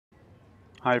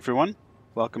Hi everyone,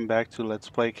 welcome back to Let's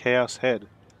Play Chaos Head,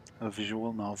 a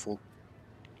visual novel.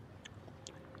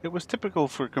 It was typical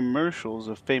for commercials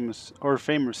of famous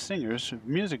singers'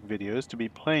 music videos to be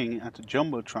playing at the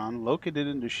Jumbotron located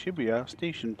in the Shibuya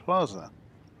Station Plaza.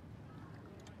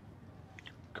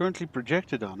 Currently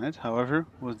projected on it, however,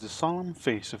 was the solemn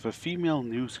face of a female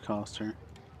newscaster.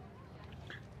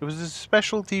 It was a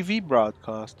special TV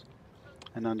broadcast,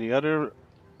 and on the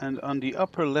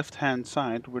upper left-hand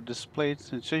side were displayed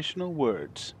sensational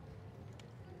words.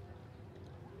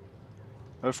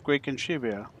 Earthquake in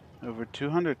Shibuya. Over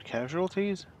 200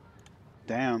 casualties?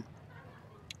 Damn.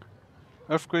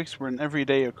 Earthquakes were an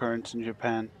everyday occurrence in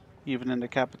Japan. Even in the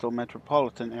capital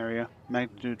metropolitan area,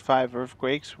 magnitude 5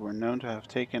 earthquakes were known to have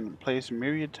taken place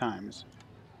myriad times.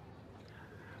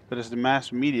 But as the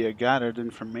mass media gathered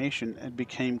information, it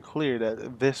became clear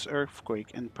that this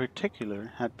earthquake in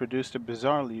particular had produced a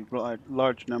bizarrely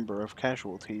large number of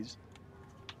casualties.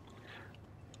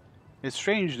 Its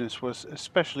strangeness was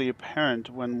especially apparent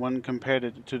when one compared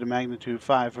it to the magnitude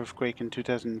 5 earthquake in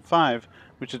 2005,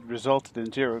 which had resulted in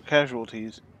 0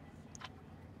 casualties.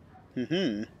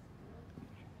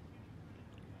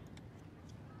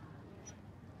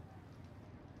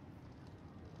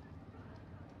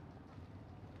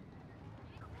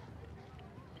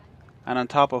 And on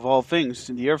top of all things,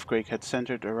 the earthquake had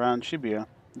centered around Shibuya,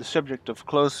 the subject of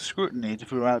close scrutiny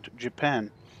throughout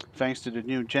Japan, thanks to the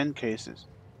new Gen cases.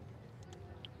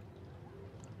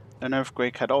 An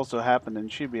earthquake had also happened in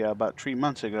Shibuya about 3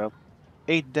 months ago.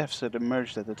 8 deaths had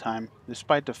emerged at the time,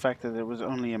 despite the fact that it was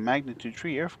only a magnitude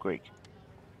 3 earthquake.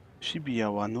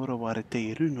 Shibuya wa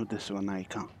norowarete iru no desu wa nai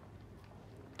ka?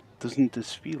 Doesn't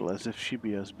this feel as if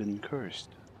Shibuya has been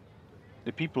cursed?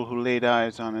 The people who laid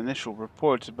eyes on initial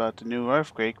reports about the new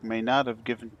earthquake may not have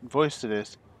given voice to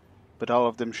this, but all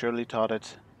of them surely taught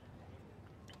it.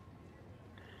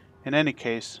 In any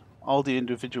case, all the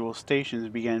individual stations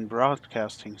began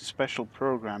broadcasting special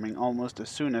programming almost as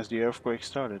soon as the earthquake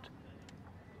started.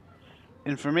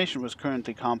 Information was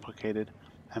currently complicated,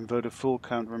 and though the full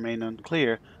count remained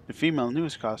unclear, the female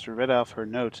newscaster read off her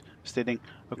notes, stating,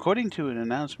 according to an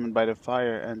announcement by the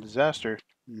fire and disaster.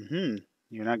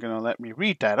 You're not going to let me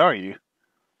read that, are you?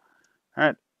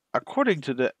 Alright. According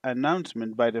to the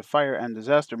announcement by the Fire and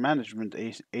Disaster Management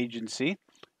Agency,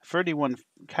 31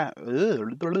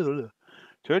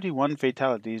 31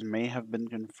 fatalities may have been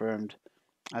confirmed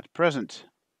at present.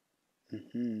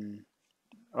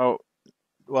 Oh,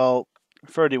 well,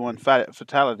 31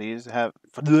 fatalities have.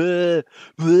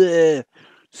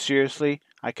 Seriously,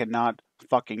 I cannot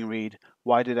fucking read.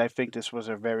 Why did I think this was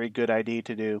a very good idea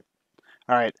to do?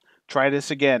 Alright, try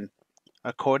this again.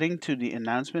 According to the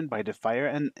announcement by the Fire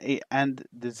and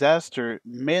Disaster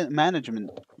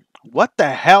Management. What the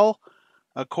hell?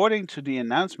 According to the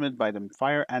announcement by the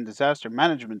Fire and Disaster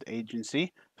Management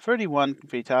Agency, 31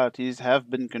 fatalities have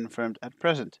been confirmed at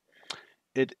present.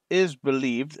 It is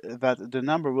believed that the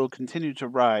number will continue to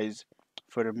rise.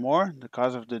 Furthermore, the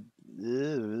cause of the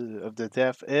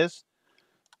death is,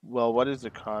 well, what is the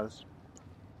cause?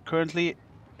 Currently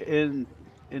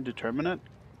indeterminate.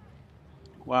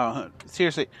 Wow,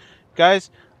 seriously,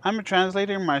 guys, I'm a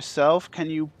translator myself. Can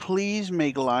you please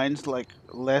make lines like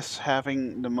less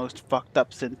having the most fucked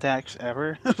up syntax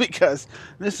ever? Because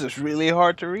this is really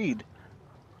hard to read,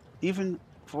 even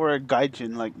for a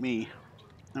gaijin like me.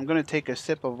 I'm gonna take a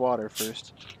sip of water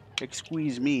first.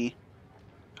 Excuse me.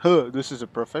 Huh, this is a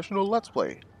professional Let's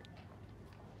Play.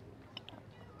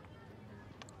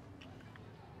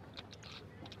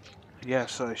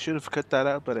 Yes, I should have cut that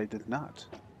out, but I did not.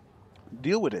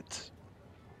 Deal with it.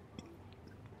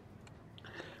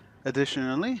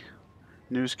 Additionally,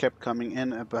 news kept coming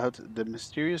in about the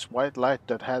mysterious white light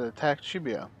that had attacked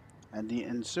Shibuya, and the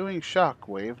ensuing shock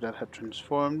wave that had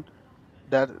transformed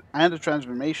that and the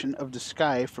transformation of the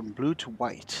sky from blue to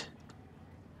white.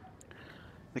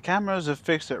 The cameras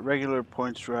affixed at regular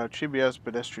points throughout Shibuya's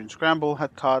pedestrian scramble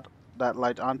had caught that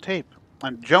light on tape,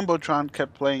 and Jumbotron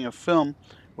kept playing a film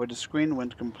where the screen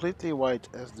went completely white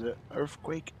as the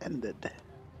earthquake ended.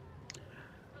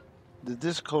 The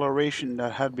discoloration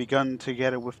that had begun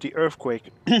together with the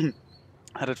earthquake had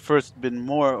at first been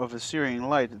more of a searing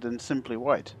light than simply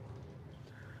white.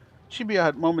 Shibuya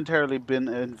had momentarily been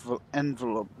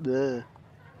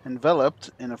enveloped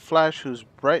in a flash whose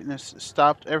brightness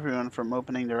stopped everyone from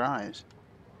opening their eyes.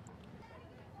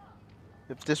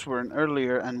 If this were an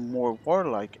earlier and more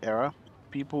warlike era,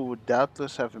 people would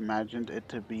doubtless have imagined it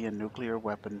to be a nuclear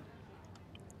weapon.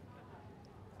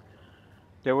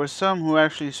 There were some who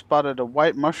actually spotted a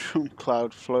white mushroom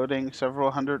cloud floating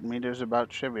several hundred meters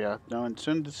about Shibuya, though it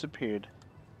soon disappeared.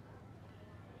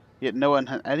 Yet no one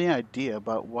had any idea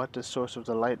about what the source of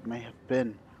the light may have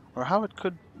been, or how it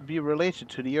could be related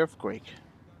to the earthquake.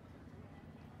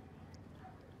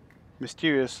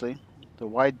 Mysteriously, the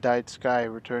white-dyed sky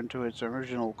returned to its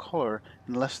original color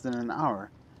in less than an hour,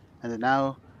 and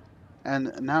now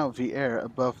the air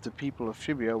above the people of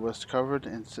Shibuya was covered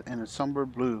in a somber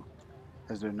blue,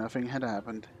 as though nothing had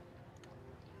happened.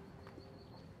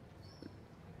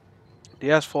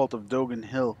 The asphalt of Dogen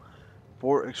Hill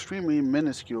bore extremely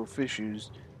minuscule fissures,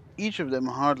 each of them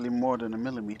hardly more than a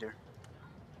millimeter.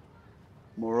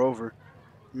 Moreover,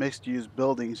 mixed-use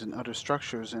buildings and other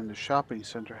structures in the shopping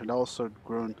center had also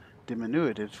grown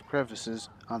diminutive crevices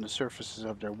on the surfaces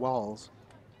of their walls.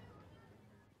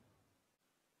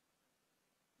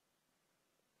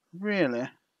 Really?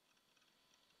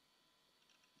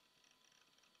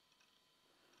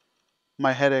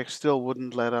 My headache still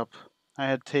wouldn't let up. I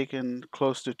had taken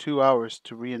close to 2 hours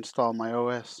to reinstall my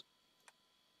OS.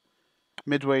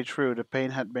 Midway through, the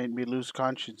pain had made me lose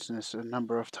consciousness a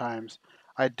number of times.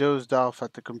 I dozed off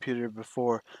at the computer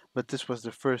before, but this was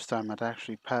the first time I'd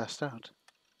actually passed out.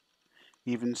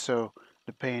 Even so,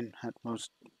 the pain had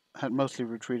mostly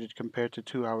retreated compared to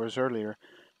 2 hours earlier.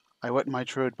 I wet my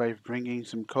throat by drinking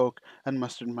some coke and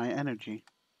mustered my energy.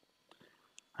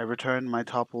 I returned my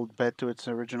toppled bed to its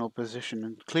original position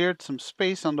and cleared some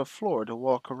space on the floor to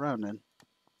walk around in.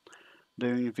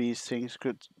 Doing these things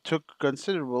took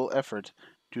considerable effort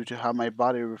due to how my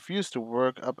body refused to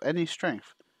work up any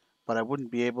strength, but I wouldn't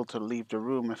be able to leave the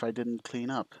room if I didn't clean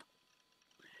up.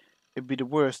 It'd be the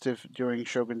worst if, during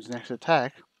Shogun's next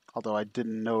attack, although I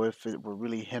didn't know if it were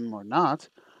really him or not,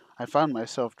 I found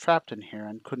myself trapped in here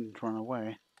and couldn't run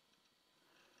away.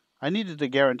 I needed to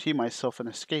guarantee myself an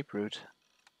escape route.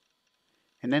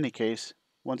 In any case,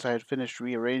 once I had finished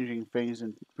rearranging things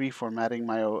and reformatting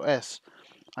my OS,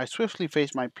 I swiftly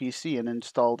faced my PC and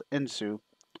installed Insu.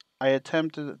 I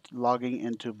attempted logging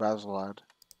into Basilad.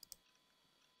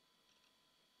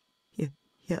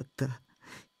 やった。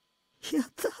や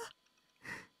った。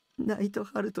ナイト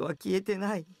ハルトは消えて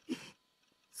ない。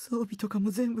装備とかも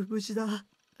全部無事だ。よ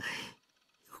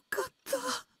かった。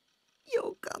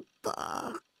よかっ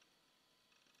た。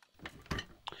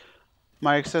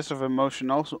My excessive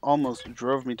emotion also almost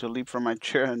drove me to leap from my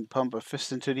chair and pump a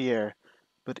fist into the air,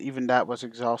 but even that was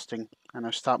exhausting, and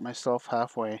I stopped myself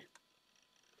halfway.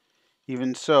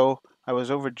 Even so, I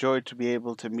was overjoyed to be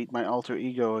able to meet my alter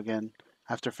ego again,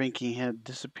 after thinking he had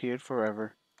disappeared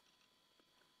forever.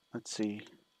 Let's see.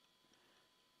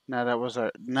 Now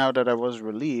that I was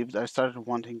relieved, I started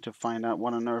wanting to find out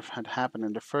what on earth had happened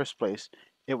in the first place.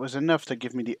 It was enough to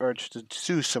give me the urge to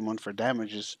sue someone for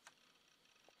damages.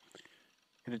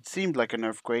 It had seemed like an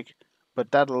earthquake,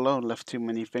 but that alone left too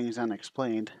many things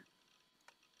unexplained.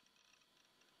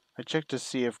 I checked to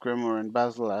see if Grim were in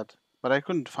Basilad, but I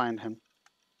couldn't find him.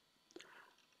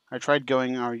 I tried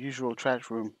going our usual chat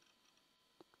room.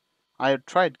 I had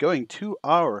tried going to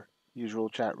our usual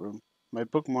chat room. My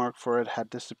bookmark for it had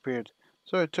disappeared,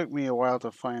 so it took me a while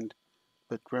to find,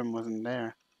 but Grim wasn't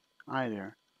there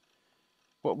either.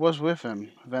 What was with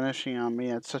him, vanishing on me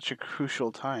at such a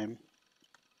crucial time?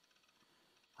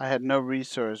 I had no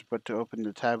resource but to open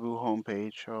the Taboo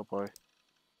homepage. Oh boy.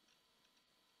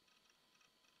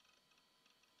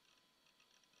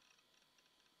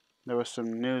 There was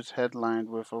some news headlined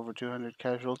with over 200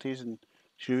 casualties in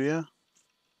Shibuya.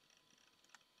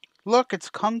 Look, it's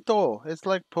Kanto. It's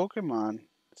like Pokemon.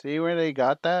 See where they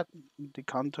got that? The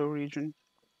Kanto region?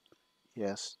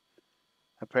 Yes.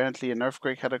 Apparently an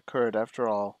earthquake had occurred after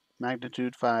all.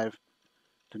 Magnitude 5.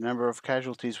 The number of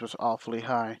casualties was awfully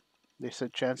high. They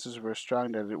said chances were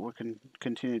strong that it would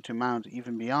continue to mount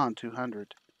even beyond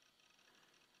 200.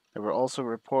 There were also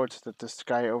reports that the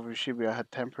sky over Shibuya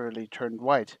had temporarily turned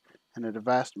white and that a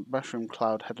vast mushroom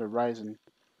cloud had arisen.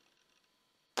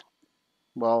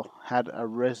 Well, had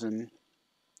arisen,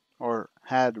 or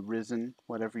had risen,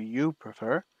 whatever you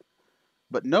prefer,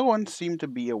 but no one seemed to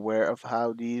be aware of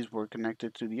how these were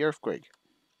connected to the earthquake.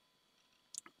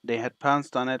 They had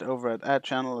pounced on it over at that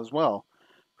channel as well,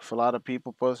 with a lot of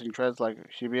people posting threads like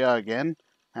Shibuya again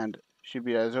and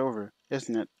Shibuya is over,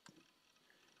 isn't it?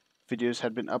 Videos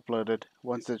had been uploaded,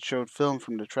 ones that showed film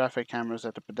from the traffic cameras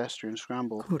at the pedestrian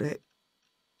scramble. これ、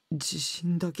地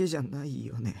震だけじゃない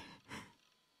よね。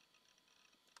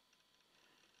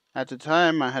At the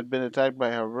time, I had been attacked by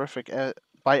a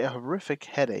horrific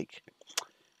headache.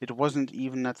 It wasn't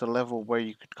even at the level where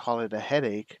you could call it a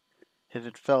headache. It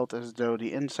had felt as though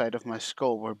the inside of my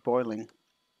skull were boiling.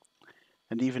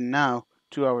 And even now,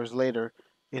 2 hours later,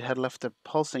 it had left a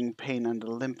pulsing pain and a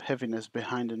limp heaviness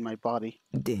behind in my body.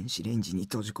 電子レンジに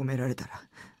閉じ込められたら、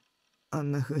あ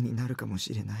んな風になるかも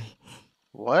しれない。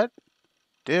What?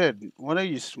 Dude, what are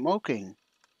you smoking?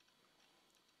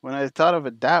 When I thought of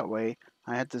it that way,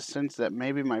 I had the sense that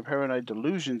maybe my paranoid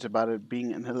delusions about it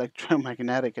being an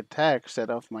electromagnetic attack set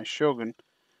off by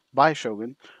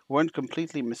Shogun weren't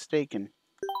completely mistaken.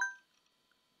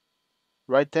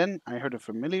 Right then, I heard a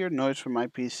familiar noise from my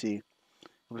PC. It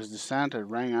was the sound that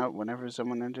rang out whenever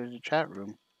someone entered the chat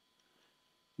room.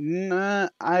 Nah,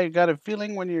 I got a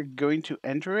feeling when you're going to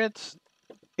enter it,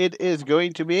 it is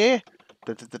going to be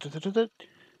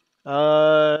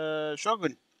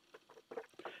Shogun.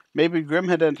 Maybe Grim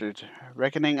had entered,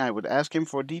 reckoning I would ask him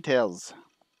for details.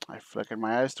 I flickered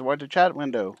my eyes toward the chat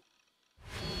window.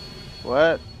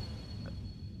 What?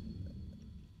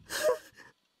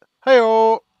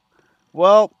 Hey-oh!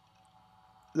 Well,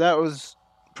 that was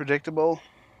predictable.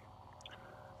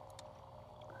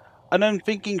 An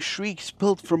unthinking shriek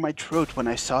spilled from my throat when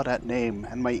I saw that name,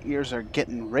 and my ears are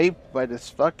getting raped by this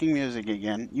fucking music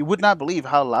again. You would not believe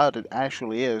how loud it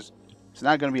actually is. It's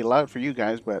not going to be loud for you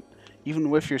guys, but even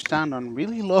with your sound on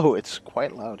really low, it's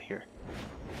quite loud here.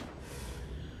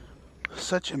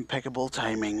 Such impeccable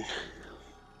timing.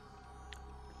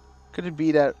 Could it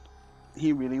be that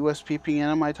he really was peeping in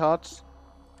on my thoughts?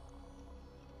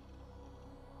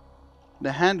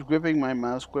 The hand gripping my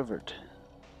mouse quivered.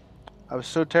 I was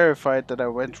so terrified that I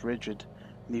went rigid,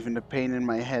 and even the pain in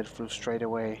my head flew straight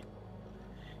away.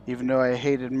 Even though I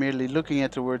hated merely looking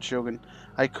at the word Shogun,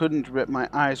 I couldn't rip my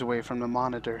eyes away from the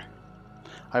monitor.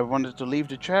 I wanted to leave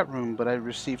the chat room, but I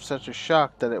received such a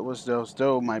shock that it was as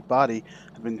though my body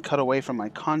had been cut away from my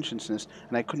consciousness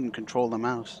and I couldn't control the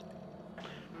mouse.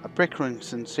 A prickling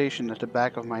sensation at the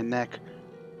back of my neck.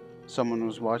 Someone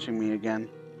was watching me again.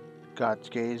 God's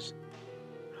gaze.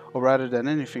 Or rather than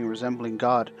anything resembling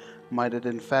God, might it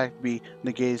in fact be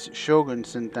the gaze Shogun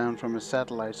sent down from a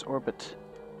satellite's orbit?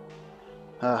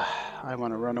 I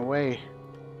want to run away.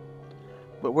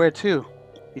 But where to?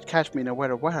 He'd catch me no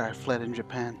matter where I fled in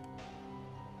Japan.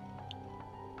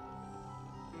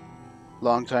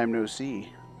 Long time no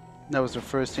see. That was the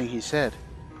first thing he said,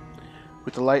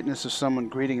 with the lightness of someone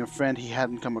greeting a friend he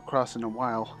hadn't come across in a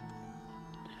while.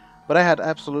 But I had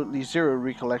absolutely zero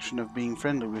recollection of being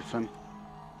friendly with him.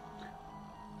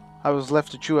 I was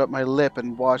left to chew up my lip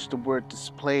and watch the word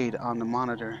displayed on the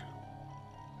monitor.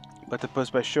 But the push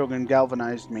by Shogun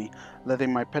galvanized me,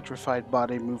 letting my petrified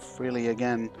body move freely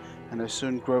again, and I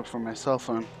soon groped for my cell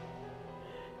phone.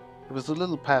 It was a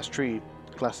little past 3.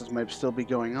 Classes might still be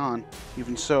going on.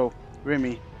 Even so,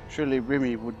 surely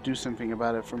Remy would do something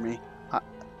about it for me.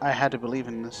 I had to believe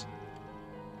in this.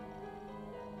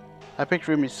 I picked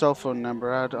Remy's cell phone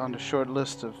number out on the short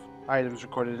list of items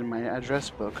recorded in my address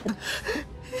book.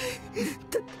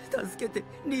 助けて、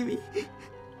リミ。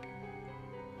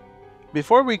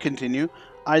 Before we continue,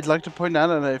 I'd like to point out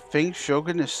that I think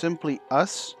Shogun is simply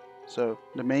us, so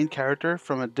the main character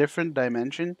from a different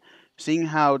dimension, seeing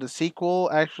how the sequel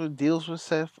actually deals with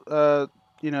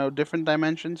different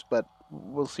dimensions, but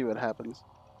we'll see what happens.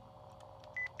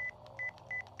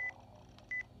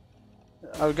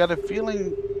 I've got a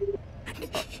feeling...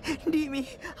 リミ、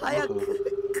早く。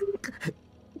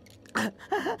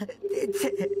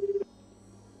出て。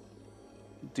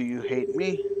 Do you hate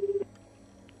me?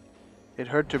 It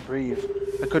hurt to breathe.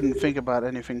 I couldn't think about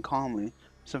anything calmly.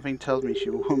 Something tells me she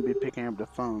won't be picking up the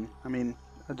phone. I mean,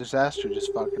 a disaster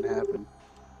just fucking happened.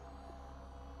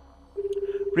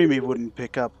 Remy wouldn't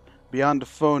pick up. Beyond the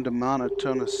phone, the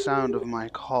monotonous sound of my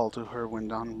call to her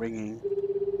went on ringing.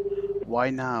 Why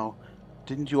now?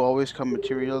 Didn't you always come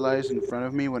materialize in front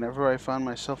of me whenever I found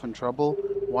myself in trouble?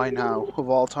 Why now, of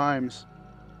all times?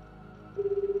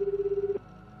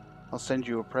 I'll send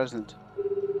you a present.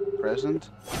 Present?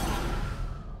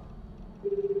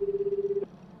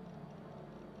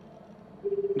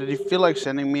 Did he feel like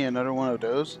sending me another one of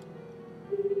those?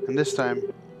 And this time,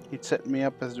 he'd set me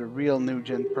up as the real new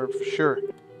gen perp for sure.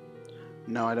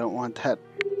 No, I don't want that.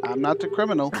 I'm not the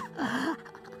criminal.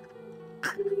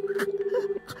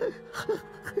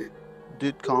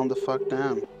 Dude, calm the fuck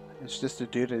down. It's just a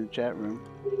dude in the chat room.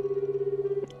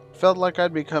 Felt like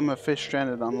I'd become a fish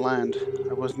stranded on land.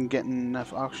 I wasn't getting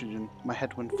enough oxygen. My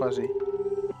head went fuzzy.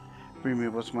 Remy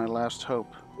was my last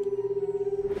hope.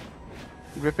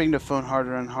 Gripping the phone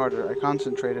harder and harder, I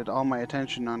concentrated all my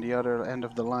attention on the other end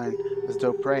of the line, as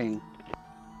though praying.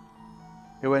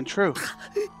 It went through.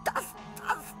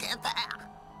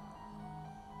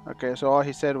 Okay, so all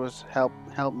he said was, help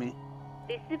me.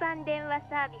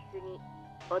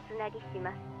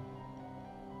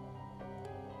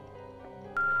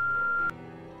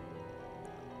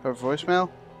 Her voicemail?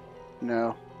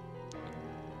 No.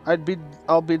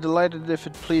 I'll be delighted if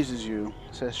it pleases you,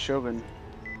 says Shogun.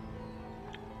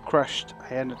 Crushed,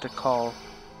 I ended the call.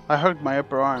 I hugged my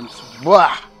upper arms.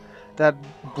 Wah! That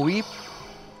bleep.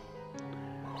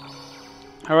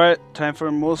 Alright, time for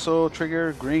Moso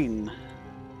Trigger Green.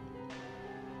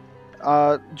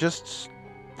 Just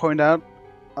point out,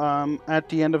 at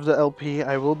the end of the LP,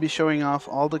 I will be showing off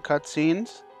all the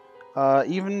cutscenes,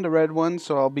 even the red ones,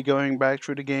 so I'll be going back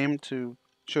through the game to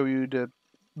show you the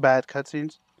bad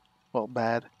cutscenes. Well,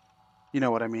 bad. You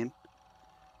know what I mean.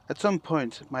 At some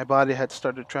point, my body had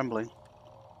started trembling.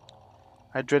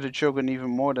 I dreaded Shogun even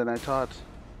more than I thought.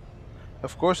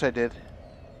 Of course I did.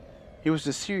 He was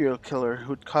the serial killer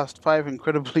who'd caused 5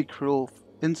 incredibly cruel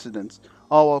incidents,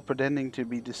 all while pretending to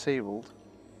be disabled.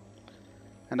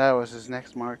 And I was his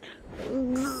next mark.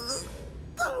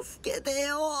 助けて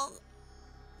よ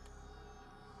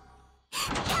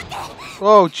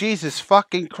Oh, Jesus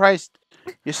fucking Christ.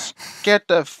 You scared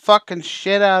the fucking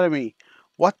shit out of me.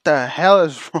 What the hell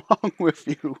is wrong with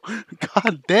you?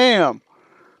 God damn.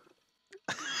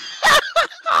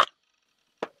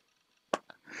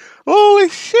 Holy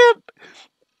shit.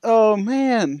 Oh,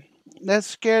 man. That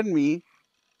scared me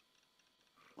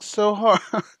so hard.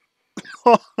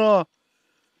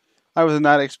 I was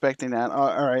not expecting that.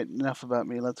 Alright, enough about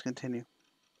me. Let's continue.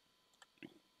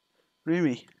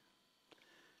 Remy.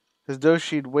 As though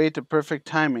she'd wait the perfect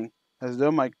timing. As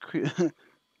though my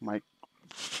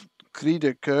cri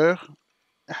de coeur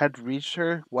had reached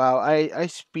her. Wow, I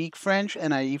speak French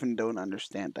and I even don't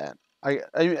understand that.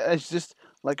 It's just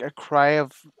like a cry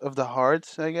of the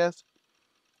hearts, I guess.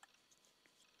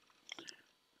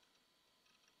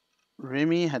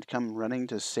 Remy had come running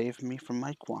to save me from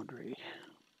my quandary.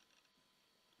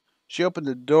 She opened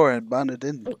the door and bounded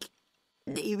in.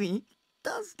 リミ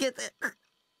助けて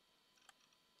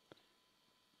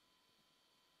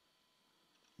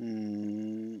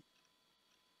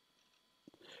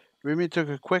Remy took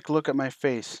a quick look at my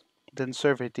face, then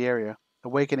surveyed the area.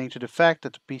 Awakening to the fact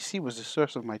that the PC was the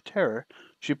source of my terror,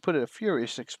 she put a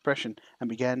furious expression and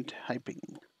began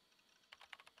typing.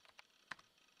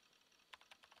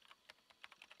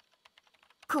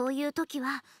 こういう時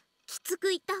はきつく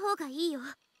言った方がいいよ。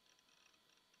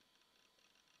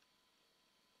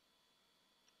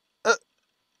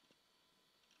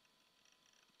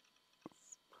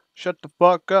Shut the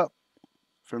fuck up.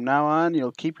 From now on,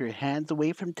 you'll keep your hands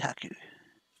away from Taku.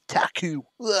 Taku!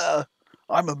 Ugh,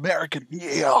 I'm American,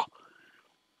 yeah!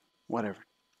 Whatever.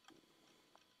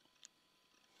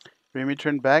 Remy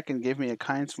turned back and gave me a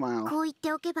kind smile. こう言っ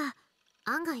ておけば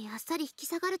案外あっさり引き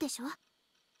下がるでしょ。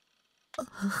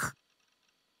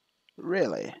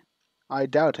Really? I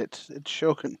doubt it. It's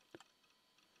Shogun.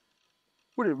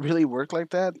 Would it really work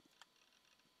like that?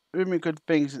 Remy could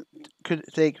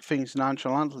take things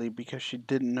nonchalantly because she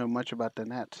didn't know much about the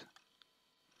net.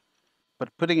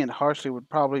 But putting it harshly would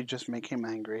probably just make him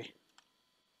angry.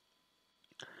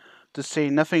 To say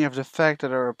nothing of the fact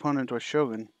that our opponent was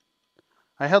Shogun.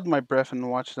 I held my breath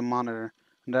and watched the monitor,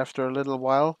 and after a little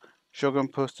while, Shogun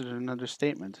posted another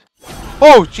statement.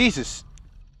 Oh, Jesus!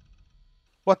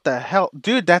 What the hell?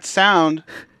 Dude, that sound...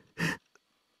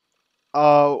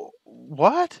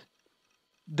 what?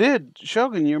 Dude,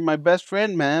 Shogun, you're my best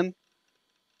friend, man.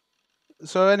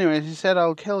 So anyways, he said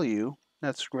I'll kill you.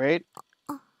 That's great.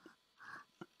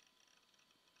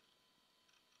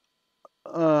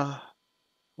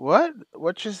 What?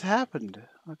 What just happened?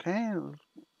 Okay.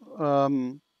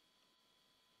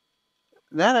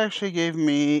 That actually gave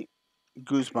me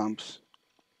goosebumps.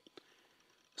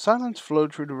 Silence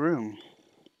flowed through the room.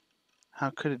 How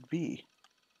could it be?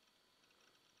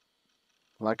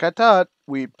 Like I thought,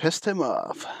 we pissed him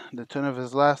off. The tone of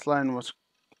his last line was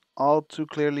all too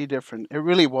clearly different. It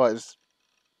really was.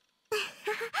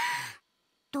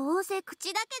 どうせ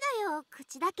口だけだよ、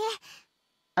口だけ。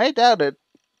 I doubt it.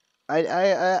 I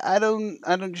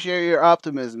don't share your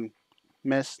optimism,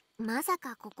 miss. まさ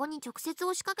かここに直接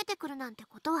押しかけてくるなんて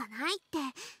ことはないって。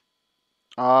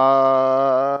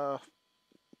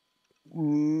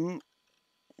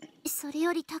それ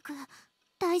よりタク、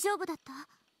大丈夫だった？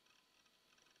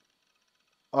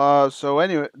 So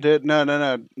anyway, no,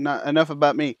 not enough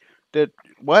about me.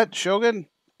 What, Shogun?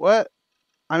 What?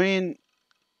 I mean,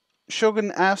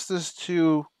 Shogun asked us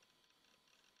to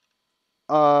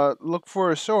look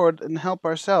for a sword and help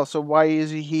ourselves. So why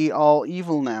is he all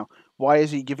evil now? Why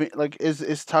is he giving, like,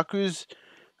 is Taku's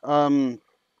so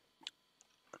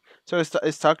is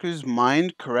Taku's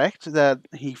mind correct that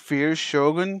he fears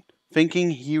Shogun,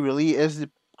 thinking he really is the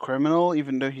criminal,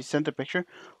 even though he sent a picture?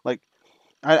 Like,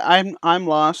 I'm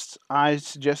lost. I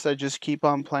suggest I just keep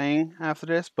on playing after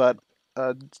this, but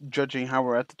judging how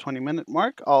we're at the 20-minute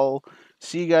mark, I'll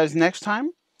see you guys next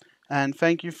time, and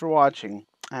thank you for watching.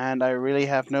 and I really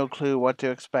have no clue what to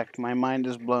expect. My mind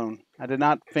is blown. I did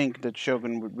not think that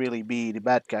Shogun would really be the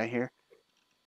bad guy here.